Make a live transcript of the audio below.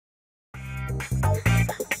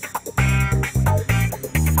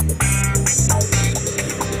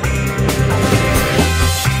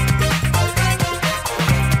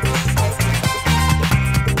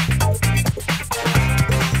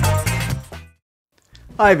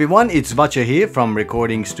Hi everyone, it's Vacha here from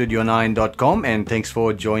recordingstudio9.com and thanks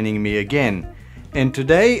for joining me again. And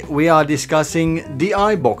today we are discussing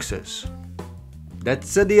DI boxes.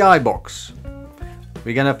 That's a DI box.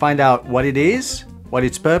 We're gonna find out what it is, what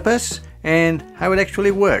its purpose, and how it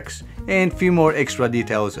actually works, and a few more extra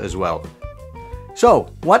details as well.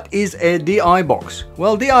 So, what is a DI box?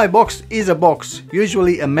 Well, DI box is a box,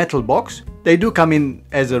 usually a metal box. They do come in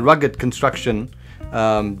as a rugged construction,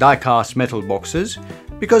 die-cast metal boxes,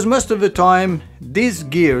 because most of the time these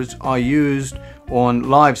gears are used on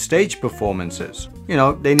live stage performances. You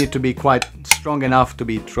know, they need to be quite strong enough to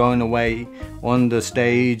be thrown away on the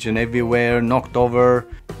stage and everywhere, knocked over.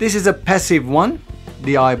 This is a passive one,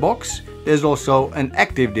 DI box. There's also an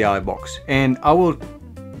active DI box, and I will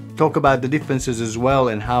talk about the differences as well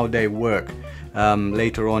and how they work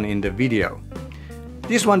later on in the video.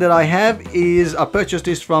 This one that I have is, I purchased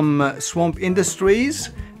this from Swamp Industries,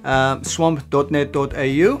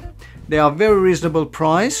 swamp.net.au. They are very reasonable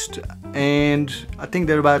priced, and I think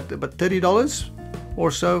they're about $30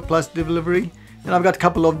 or so plus delivery. And I've got a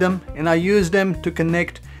couple of them, and I use them to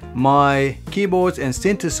connect my keyboards and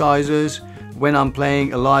synthesizers when I'm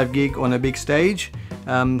playing a live gig on a big stage,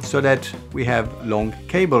 so that we have long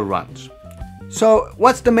cable runs. So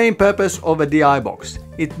what's the main purpose of a DI box?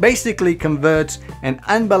 It basically converts an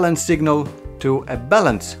unbalanced signal to a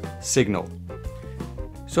balanced signal.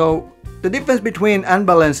 So the difference between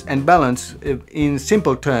unbalanced and balanced, in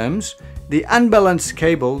simple terms, the unbalanced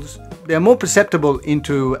cables, they're more perceptible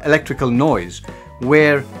into electrical noise,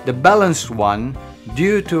 where the balanced one,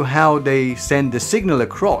 due to how they send the signal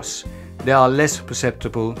across, they are less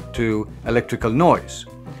perceptible to electrical noise.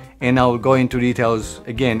 And I'll go into details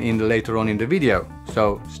again later on in the video,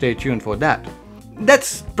 so stay tuned for that.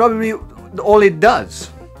 That's probably all it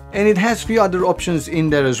does, and it has a few other options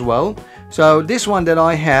in there as well. So this one that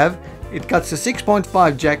I have, it cuts a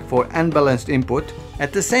 6.5 jack for unbalanced input,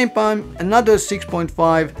 at the same time another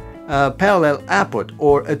 6.5 parallel output,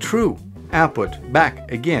 or a true output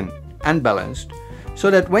back again unbalanced,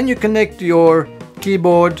 so that when you connect your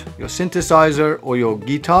keyboard, your synthesizer or your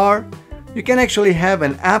guitar, you can actually have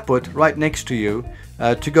an output right next to you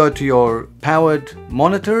to go to your powered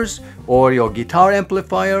monitors or your guitar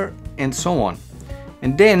amplifier and so on.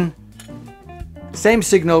 And then same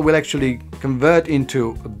signal will actually convert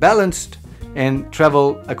into balanced and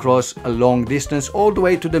travel across a long distance all the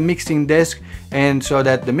way to the mixing desk, and so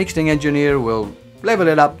that the mixing engineer will level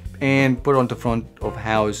it up and put on the front of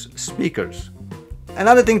house speakers.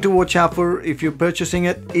 Another thing to watch out for if you're purchasing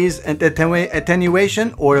it is an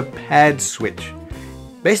attenuation or a pad switch.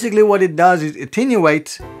 Basically what it does is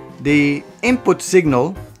attenuate the input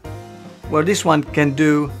signal, where this one can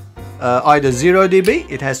do either 0 dB,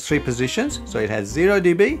 it has 3 positions, so it has 0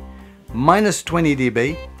 dB, minus 20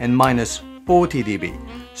 dB and minus 40 dB,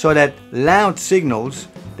 so that loud signals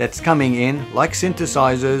that's coming in, like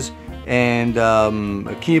synthesizers and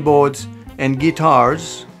keyboards and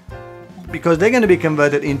guitars, because they're going to be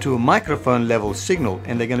converted into a microphone level signal,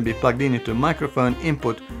 and they're going to be plugged in into a microphone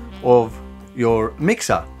input of your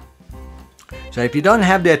mixer. So if you don't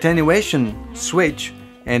have the attenuation switch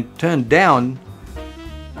and turn down,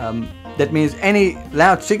 that means any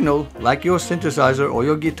loud signal like your synthesizer or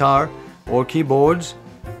your guitar or keyboards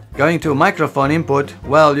going to a microphone input,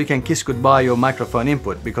 well, you can kiss goodbye your microphone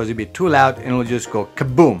input, because it'll be too loud and it'll just go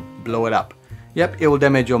kaboom, blow it up. Yep, it will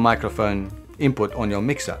damage your microphone input on your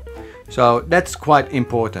mixer. So that's quite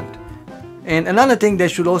important. And another thing they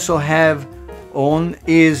should also have on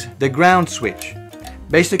is the ground switch.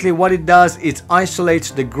 Basically what it does, it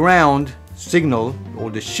isolates the ground signal or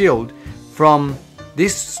the shield from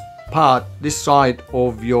this part, this side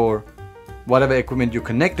of your whatever equipment you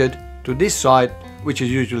connected to this side, which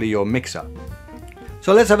is usually your mixer.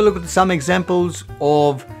 So let's have a look at some examples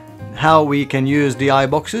of how we can use DI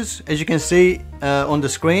boxes. As you can see on the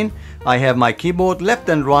screen, I have my keyboard left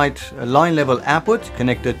and right line level output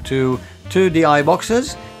connected to two DI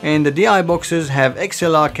boxes, and the DI boxes have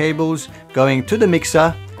XLR cables going to the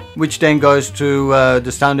mixer, which then goes to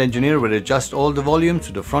the sound engineer, will adjust all the volume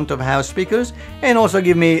to the front of house speakers and also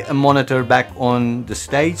give me a monitor back on the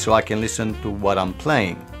stage so I can listen to what I'm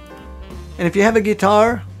playing. And if you have a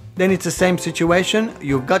guitar, then it's the same situation.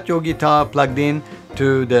 You've got your guitar plugged in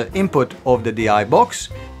to the input of the DI box,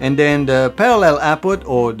 and then the parallel output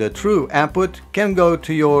or the true output can go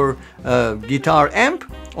to your guitar amp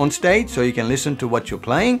on stage so you can listen to what you're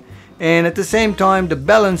playing, and at the same time the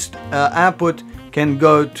balanced output can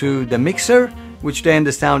go to the mixer, which then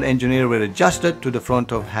the sound engineer will adjust it to the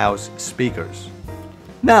front of house speakers.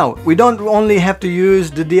 Now, we don't only have to use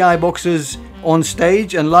the DI boxes on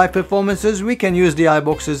stage and live performances, we can use DI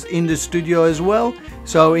boxes in the studio as well.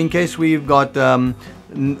 So in case we've got a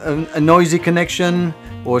noisy connection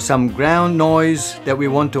or some ground noise that we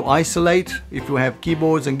want to isolate, if you have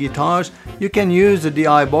keyboards and guitars, you can use the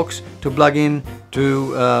DI box to plug in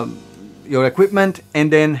to your equipment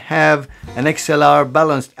and then have an XLR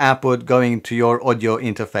balanced output going to your audio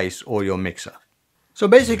interface or your mixer. So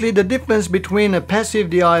basically the difference between a passive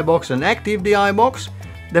DI box and active DI box,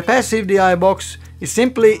 the passive DI box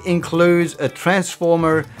simply includes a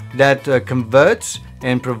transformer that converts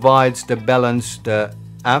and provides the balanced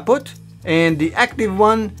output, and the active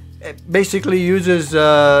one basically uses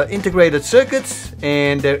integrated circuits,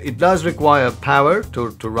 and it does require power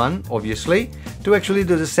to run, obviously, to actually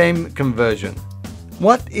do the same conversion.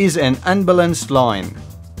 What is an unbalanced line?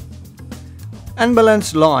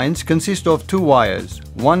 Unbalanced lines consist of two wires,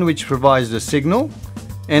 one which provides the signal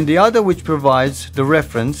and the other which provides the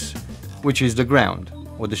reference, which is the ground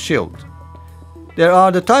or the shield. There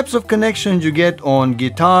are the types of connections you get on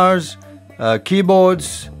guitars,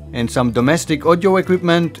 keyboards, and some domestic audio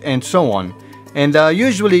equipment and so on, and are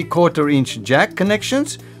usually 1/4 inch jack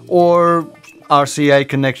connections or RCA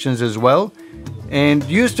connections as well, and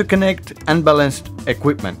used to connect unbalanced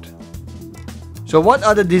equipment. So what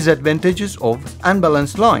are the disadvantages of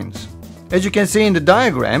unbalanced lines? As you can see in the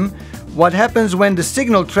diagram, what happens when the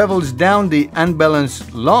signal travels down the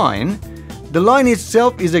unbalanced line, the line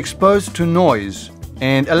itself is exposed to noise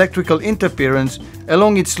and electrical interference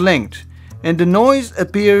along its length, and the noise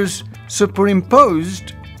appears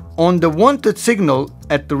superimposed on the wanted signal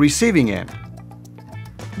at the receiving end.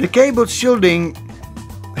 The cable shielding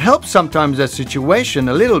helps sometimes that situation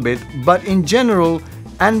a little bit, but in general,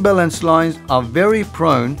 unbalanced lines are very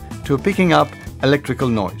prone to picking up electrical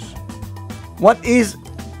noise. What is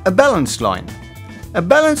a balanced line? A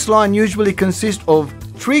balanced line usually consists of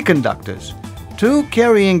 3 conductors, 2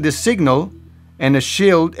 carrying the signal and a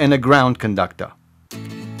shield and a ground conductor.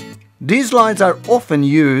 These lines are often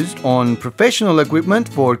used on professional equipment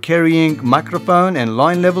for carrying microphone and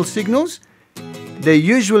line level signals. They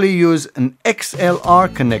usually use an XLR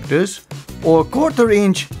connectors or 1/4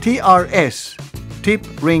 inch TRS, tip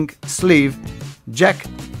ring sleeve jack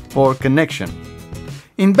for connection.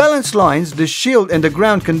 In balanced lines, the shield and the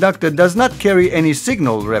ground conductor does not carry any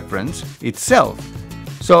signal reference itself,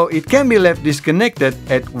 so it can be left disconnected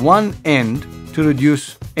at one end to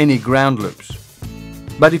reduce any ground loops.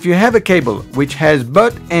 But if you have a cable which has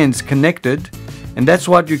both ends connected, and that's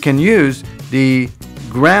what you can use the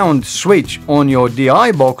ground switch on your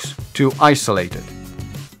DI box to isolate it.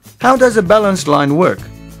 How does a balanced line work?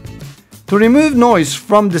 To remove noise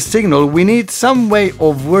from the signal, we need some way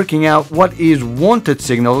of working out what is wanted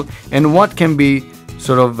signal and what can be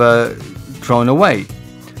sort of thrown away.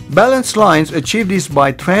 Balanced lines achieve this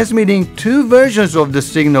by transmitting 2 versions of the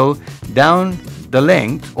signal down the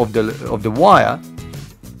length of the wire.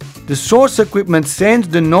 The source equipment sends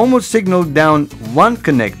the normal signal down one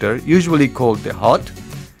connector, usually called the hot,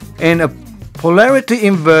 and a polarity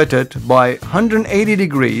inverted by 180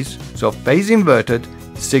 degrees, so phase inverted,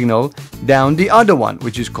 signal down the other one,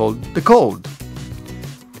 which is called the cold.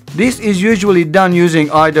 This is usually done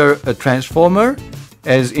using either a transformer,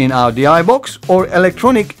 as in our DI box, or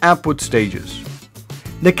electronic output stages.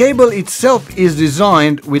 The cable itself is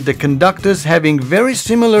designed with the conductors having very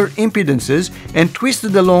similar impedances and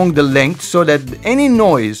twisted along the length so that any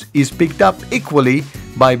noise is picked up equally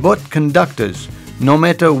by both conductors, no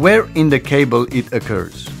matter where in the cable it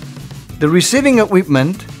occurs. The receiving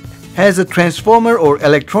equipment has a transformer or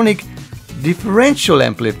electronic differential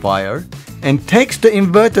amplifier and takes the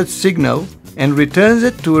inverted signal and returns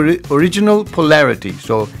it to original polarity,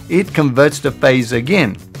 so it converts the phase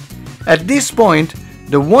again. At this point,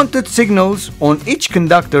 the wanted signals on each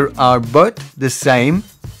conductor are both the same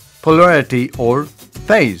polarity or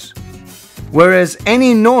phase, whereas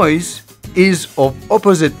any noise is of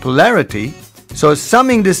opposite polarity, so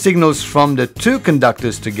summing the signals from the 2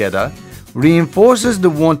 conductors together reinforces the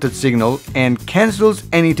wanted signal and cancels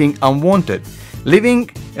anything unwanted, leaving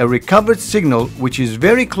a recovered signal which is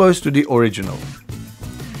very close to the original.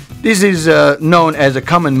 This is known as a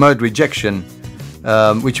common mode rejection,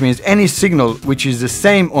 which means any signal which is the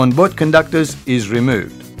same on both conductors is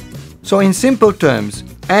removed. So in simple terms,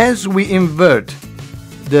 as we invert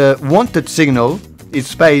the wanted signal,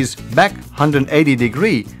 its phase back 180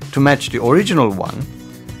 degrees to match the original one,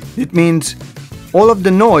 it means all of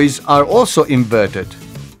the noise are also inverted,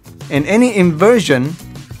 and any inversion,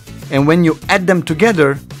 and when you add them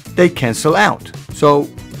together, they cancel out. So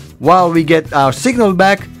while we get our signal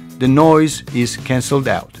back, the noise is cancelled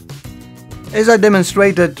out. As I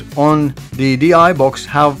demonstrated on the DI box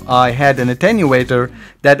how I had an attenuator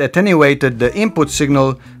that attenuated the input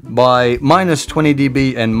signal by minus 20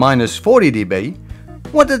 dB and minus 40 dB,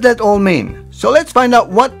 what does that all mean? So let's find out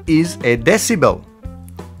what is a decibel.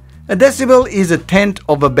 A decibel is a tenth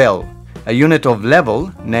of a bell, a unit of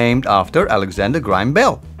level named after Alexander Graham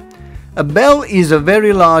Bell. A bell is a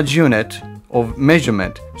very large unit of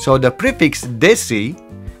measurement, so the prefix deci,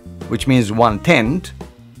 which means 1/10,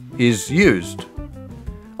 is used.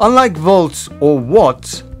 Unlike volts or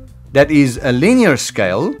watts, that is a linear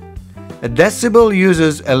scale, a decibel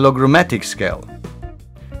uses a logarithmic scale.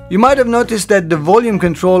 You might have noticed that the volume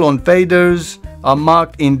control on faders are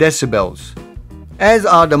marked in decibels, as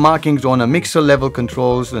are the markings on a mixer level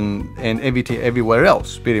controls and everywhere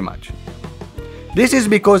else, pretty much. This is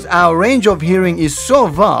because our range of hearing is so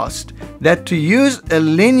vast that to use a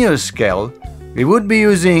linear scale, we would be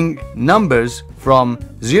using numbers from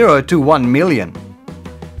 0 to 1 million.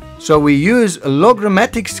 So we use a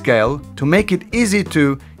logarithmic scale to make it easy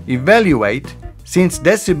to evaluate, since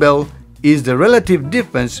decibel is the relative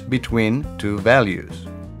difference between two values.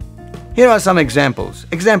 Here are some examples.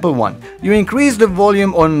 Example 1. You increase the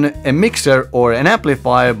volume on a mixer or an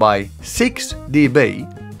amplifier by 6 dB.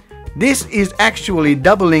 This is actually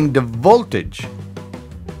doubling the voltage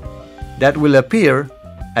that will appear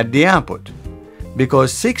at the output,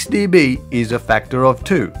 because 6 dB is a factor of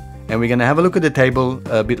 2, and we're going to have a look at the table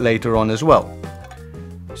a bit later on as well.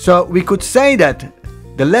 So we could say that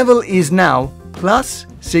the level is now plus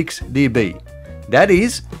 6 dB. That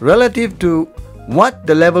is, relative to what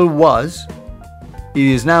the level was, it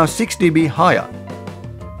is now 6 dB higher.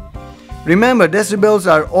 Remember, decibels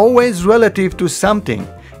are always relative to something.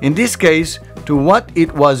 In this case, to what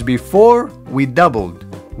it was before we doubled.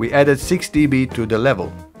 We added 6 dB to the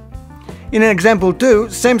level. In example 2,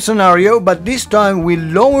 same scenario, but this time we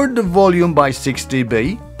lowered the volume by 6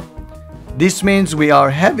 dB. This means we are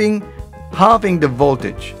halving the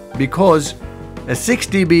voltage, because a 6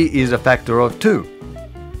 dB is a factor of 2.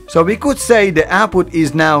 So we could say the output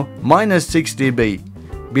is now minus 6 dB,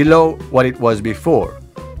 below what it was before,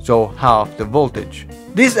 so half the voltage.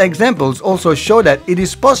 These examples also show that it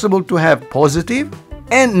is possible to have positive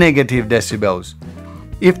and negative decibels.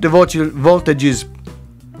 If the voltage is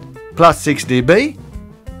plus 6 dB,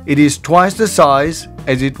 it is twice the size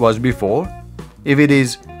as it was before. If it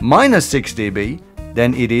is minus 6 dB,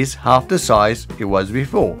 then it is half the size it was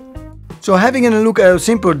before. So having a look at a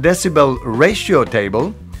simple decibel ratio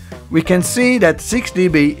table, we can see that 6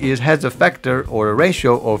 dB has a factor or a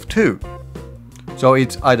ratio of 2. So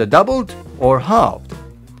it's either doubled or halved.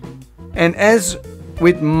 And as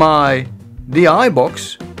with my DI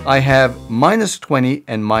box, I have minus 20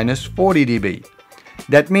 and minus 40 dB.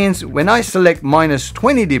 That means when I select minus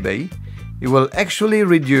 20 dB, it will actually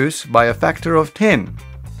reduce by a factor of 10.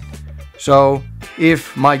 So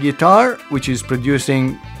if my guitar, which is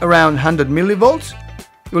producing around 100 millivolts,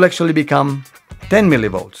 it will actually become 10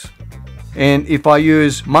 millivolts. And if I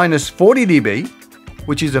use minus 40 dB,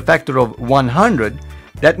 which is a factor of 100,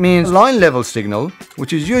 that means line level signal,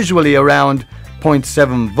 which is usually around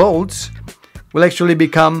 0.7 volts, will actually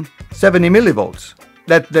become 70 millivolts.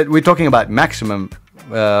 That we're talking about maximum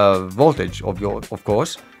voltage, of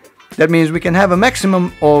course. That means we can have a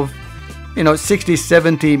maximum of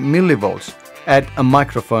 60-70 millivolts at a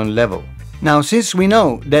microphone level. Now, since we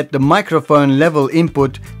know that the microphone level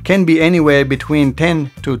input can be anywhere between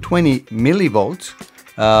 10 to 20 millivolts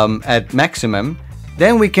at maximum,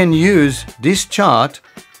 then we can use this chart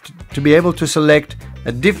to be able to select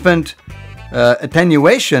a different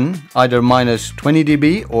attenuation, either minus 20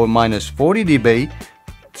 dB or minus 40 dB,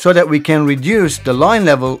 so that we can reduce the line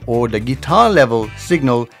level or the guitar level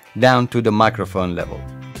signal down to the microphone level.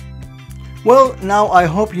 Well, now I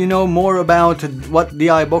hope you know more about what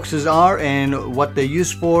DI boxes are and what they're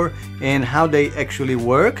used for and how they actually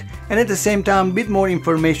work, and at the same time a bit more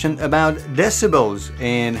information about decibels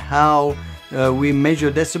and how we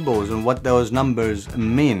measure decibels and what those numbers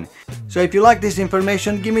mean. So if you like this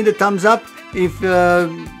information, give me the thumbs up. If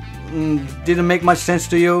didn't make much sense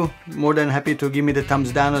to you, more than happy to give me the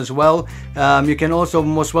thumbs down as well. You can also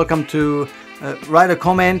most welcome to write a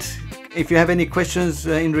comment. If you have any questions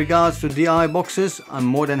in regards to DI boxes, I'm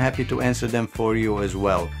more than happy to answer them for you as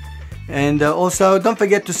well. And also don't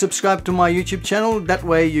forget to subscribe to my YouTube channel. That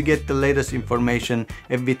way you get the latest information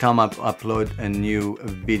every time I upload a new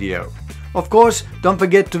video. Of course, don't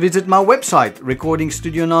forget to visit my website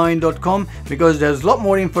recordingstudio9.com, because there's a lot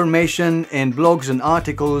more information and blogs and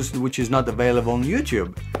articles which is not available on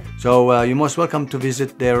YouTube. So you're most welcome to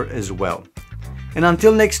visit there as well. And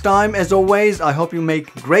until next time, as always, I hope you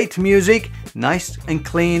make great music, nice and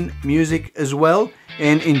clean music as well,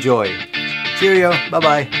 and enjoy. Cheerio, bye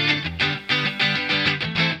bye.